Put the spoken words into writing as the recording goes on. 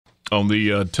On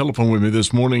the telephone with me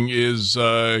this morning is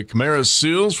Kamara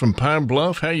Seals from Pine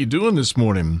Bluff. How you doing this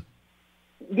morning?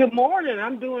 Good morning.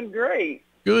 I'm doing great.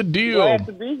 Good Glad deal.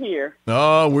 to be here.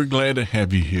 Oh, we're glad to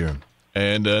have you here.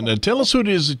 And now tell us who it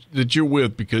is that you're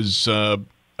with, because I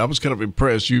was kind of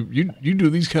impressed. You do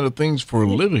these kind of things for a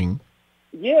living.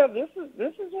 Yeah, this is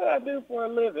what I do for a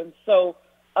living. So,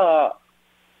 I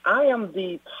am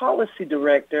the policy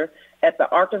director at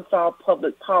the Arkansas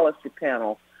Public Policy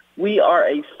Panel. We are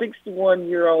a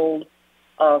 61-year-old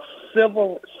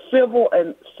civil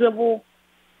and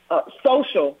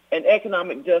social and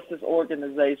economic justice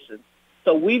organization.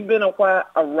 So we've been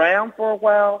around for a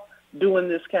while doing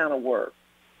this kind of work.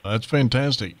 That's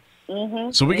fantastic.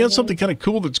 So we got something kind of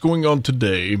cool that's going on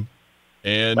today,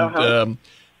 and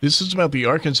this is about the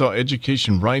Arkansas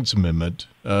Education Rights Amendment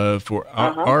for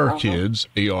our kids,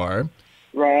 AR.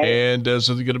 Right. And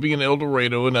so they're going to be in El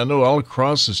Dorado, and I know all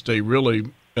across the state,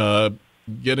 really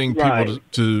getting people Right.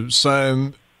 to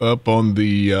sign up on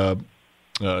the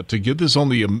to get this on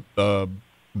the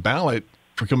ballot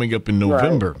for coming up in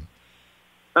November.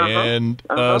 And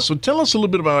so tell us a little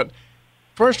bit about,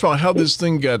 first of all, how this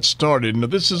thing got started. Now,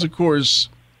 this is, of course,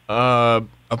 I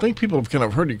think people have kind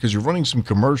of heard it because you're running some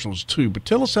commercials too, but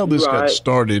tell us how this got Right.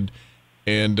 started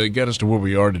and got us to where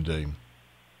we are today.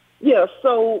 Yeah,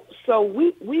 so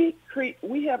we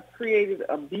have created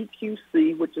a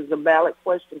BQC, which is a ballot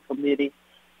question committee,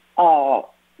 around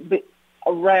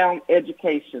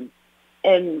education,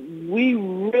 and we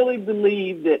really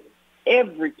believe that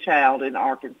every child in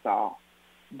Arkansas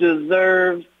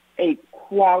deserves a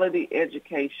quality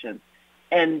education,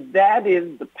 and that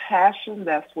is the passion.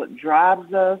 That's what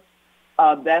drives us.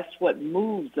 That's what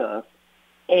moves us.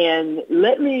 And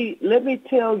let me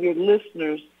tell your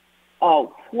listeners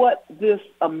what this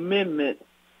amendment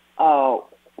will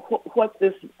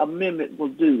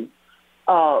do.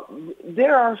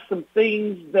 There are some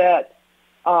things that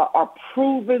are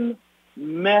proven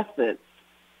methods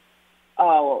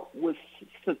with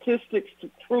statistics to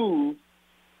prove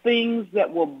things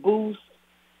that will boost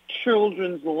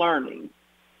children's learning.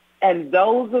 And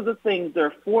those are the things, there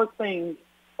are 4 things,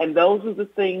 and those are the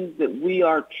things that we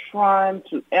are trying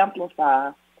to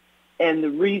amplify, and the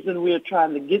reason we are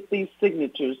trying to get these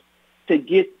signatures to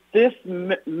get this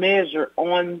measure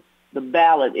on the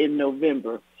ballot in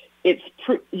November. It's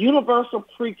universal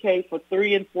pre-K for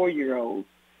 3 and 4-year-olds.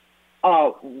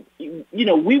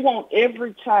 We want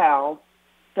every child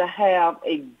to have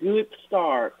a good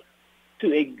start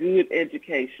to a good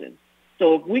education.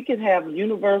 So if we can have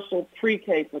universal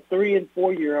pre-K for 3 and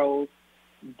 4-year-olds,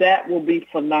 that will be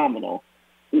phenomenal.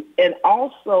 And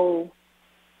also,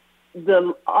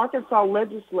 the Arkansas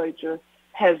legislature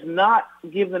has not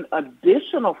given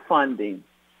additional funding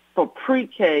for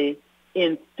pre-K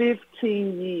in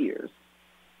 15 years.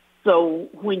 So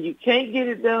when you can't get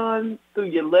it done through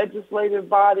your legislative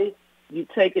body, you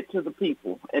take it to the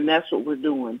people, and that's what we're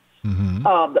doing.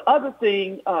 The other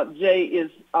thing, Jay, is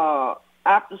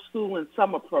after school and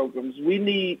summer programs. We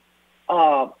need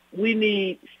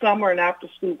summer and after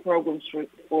school programs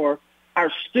for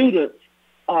our students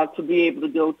to be able to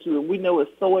go to, and we know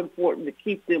it's so important to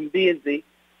keep them busy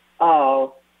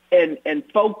and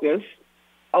focused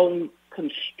on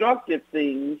constructive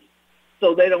things,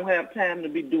 so they don't have time to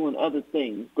be doing other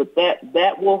things. But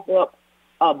that will help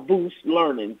boost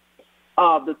learning.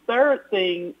 The third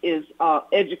thing is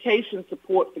education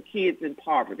support for kids in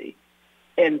poverty.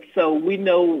 And so we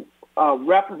know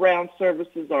wraparound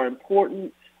services are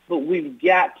important, but we've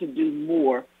got to do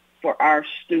more for our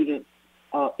students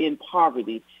in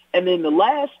poverty. And then the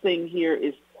last thing here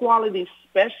is quality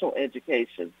special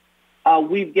education.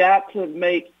 We've got to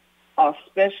make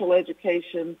special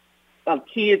education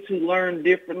kids who learn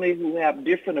differently, who have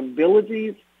different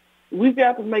abilities. We've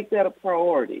got to make that a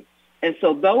priority. And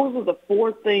so those are the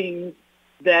 4 things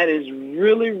that is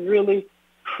really, really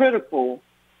critical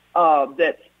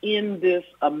that's in this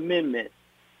amendment.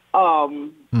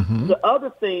 The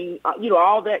other thing,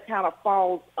 all that kind of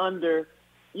falls under,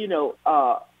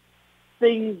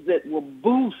 things that will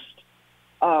boost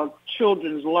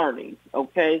children's learning,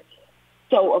 okay?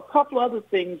 So a couple other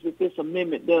things that this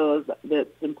amendment does that's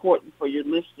important for your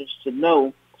listeners to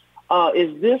know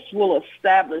is this will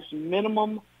establish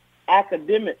minimum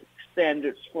academic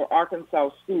standards for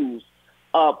Arkansas schools.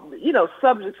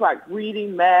 Subjects like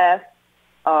reading, math,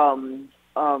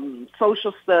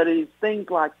 social studies, things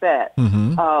like that.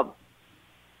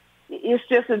 It's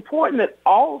just important that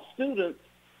all students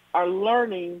are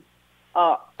learning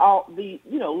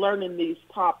learning these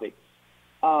topics,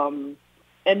 and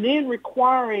then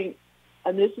requiring,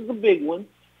 and this is a big one,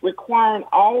 requiring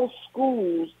all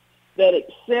schools that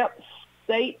accept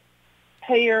state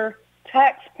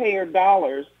taxpayer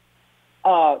dollars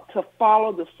to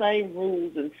follow the same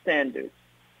rules and standards.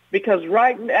 Because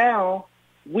right now,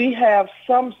 we have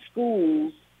some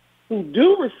schools who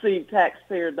do receive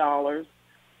taxpayer dollars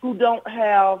who don't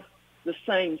have the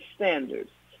same standards.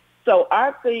 So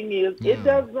our thing is, it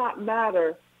does not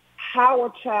matter how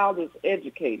a child is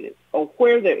educated or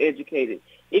where they're educated.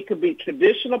 It could be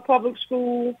traditional public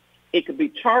school, it could be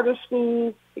charter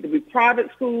school, it could be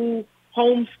private school,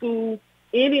 homeschool,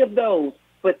 any of those.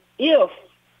 But here's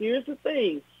the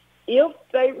thing, if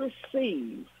they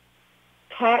receive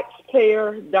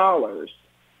taxpayer dollars,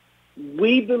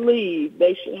 we believe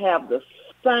they should have the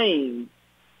same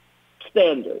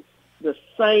standards, the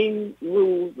same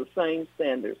rules, the same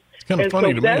standards. It's kind of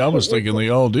funny to me. I was thinking they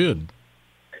all did.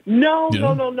 No,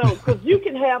 because you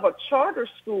can have a charter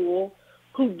school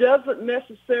who doesn't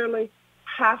necessarily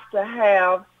have to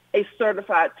have a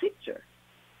certified teacher.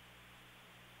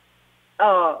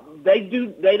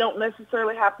 They don't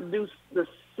necessarily have to do the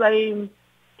same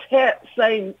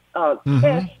testing.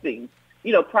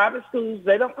 Private schools,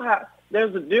 they don't have.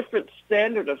 There's a different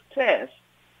standard of test.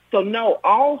 So no,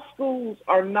 all schools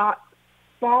are not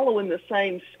following the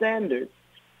same standards,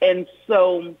 and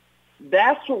so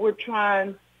that's what we're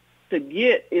trying to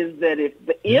get is that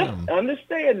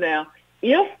understand now,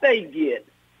 if they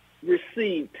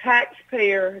receive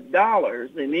taxpayer dollars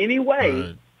in any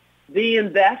way,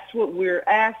 then that's what we're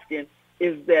asking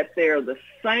is that they're the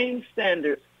same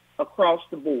standards across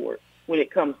the board when it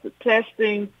comes to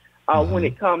testing, when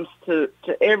it comes to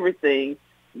everything.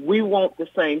 We want the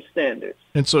same standards.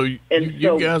 And so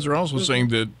you guys are also saying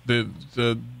that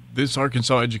this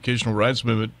Arkansas Educational Rights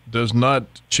Amendment does not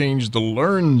change the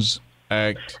LEARNS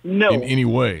Act in any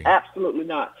way? Absolutely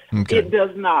not. Okay. It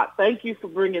does not. Thank you for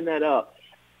bringing that up.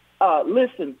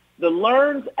 Listen, the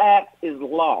LEARNS Act is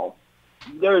law.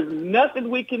 There's nothing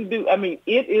we can do. I mean,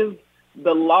 it is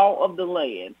the law of the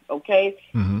land, okay?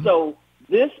 Mm-hmm. So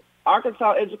this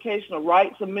Arkansas Educational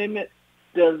Rights Amendment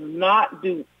does not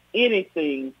do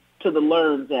anything to the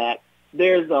LEARNS Act.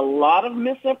 There's a lot of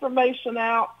misinformation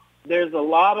out. There's a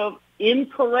lot of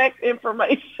incorrect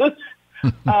information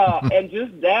and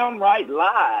just downright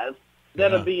lies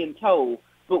that are being told.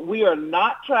 But we are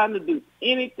not trying to do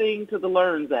anything to the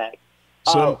LEARNS Act.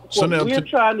 So now we're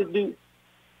trying to do.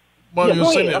 Well,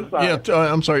 go ahead. I'm sorry.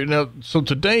 I'm sorry. Now, so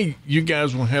today you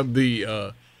guys will have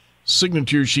the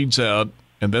signature sheets out,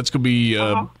 and that's going to be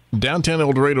downtown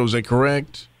El Dorado. Is that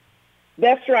correct?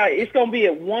 That's right. It's going to be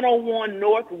at 101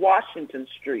 North Washington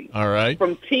Street. All right.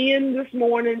 From 10 this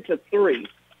morning to 3.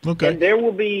 Okay. And there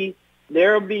will be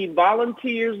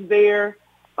volunteers there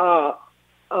for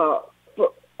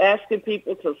asking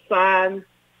people to sign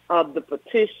the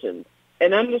petition.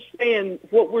 And understand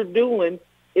what we're doing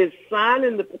is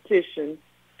signing the petition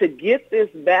to get this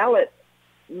ballot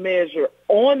measure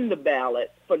on the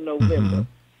ballot for November. Mm-hmm.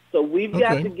 So we've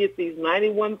got to get these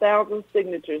 91,000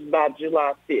 signatures by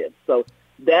July 5th. So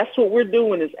that's what we're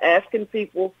doing is asking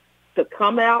people to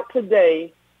come out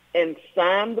today and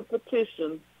sign the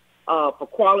petition for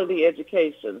quality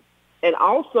education. And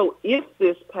also, if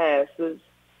this passes,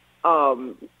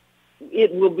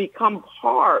 it will become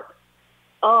part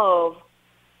of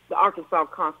the Arkansas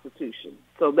Constitution.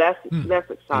 So that's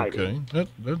exciting. Okay,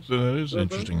 that is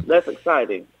interesting. That's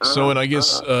exciting. So, and I guess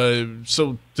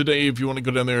so today, if you want to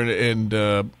go down there and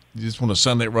you just want to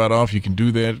sign that right off, you can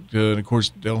do that. And of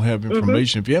course, they'll have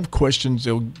information. If you have questions,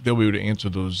 they'll be able to answer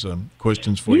those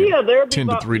questions for you. Yeah, there'll 10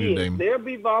 to 3 today. There'll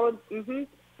be volunteers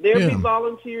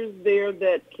there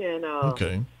that can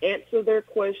answer their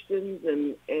questions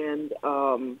and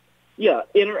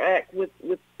interact with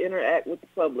the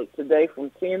public today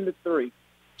from 10 to 3.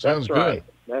 Sounds good. Right.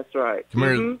 That's right.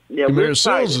 Kamara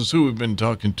Sells is who we've been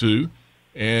talking to,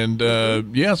 and so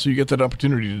you get that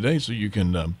opportunity today, so you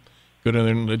can go down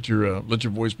there and let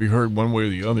your voice be heard one way or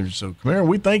the other. So, Kamara,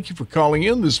 we thank you for calling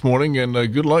in this morning, and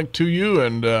good luck to you.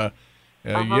 And I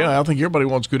think everybody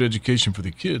wants good education for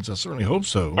the kids. I certainly hope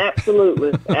so.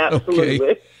 Absolutely.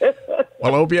 Okay.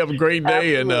 Well, I hope you have a great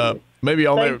day, and maybe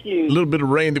all that little bit of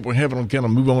rain that we're having will kind of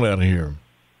move on out of here.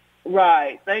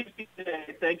 Right. Thank you,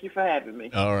 Jay. Thank you for having me.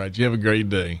 All right. You have a great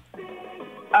day.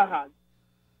 Uh-huh.